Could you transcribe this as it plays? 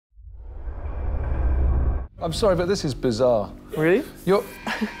I'm sorry, but this is bizarre. Really?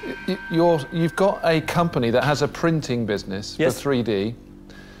 You've got a company that has a printing business for 3D.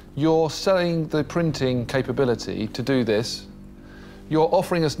 You're selling the printing capability to do this. You're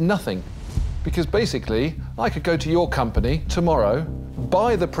offering us nothing. Because basically, I could go to your company tomorrow,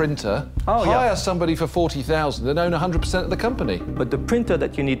 buy the printer, hire somebody for 40,000 and own 100% of the company. But the printer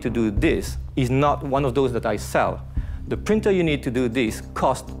that you need to do this is not one of those that I sell. The printer you need to do this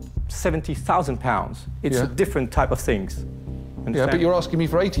costs £70,000. It's a different type of things. Understand? Yeah, but you're asking me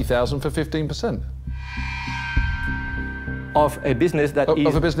for 80,000 for 15%. Of a business that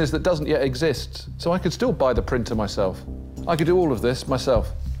Of a business that doesn't yet exist. So I could still buy the printer myself. I could do all of this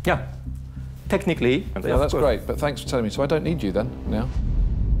myself. Yeah. Technically. Yeah, that's great, but thanks for telling me. So I don't need you then, now.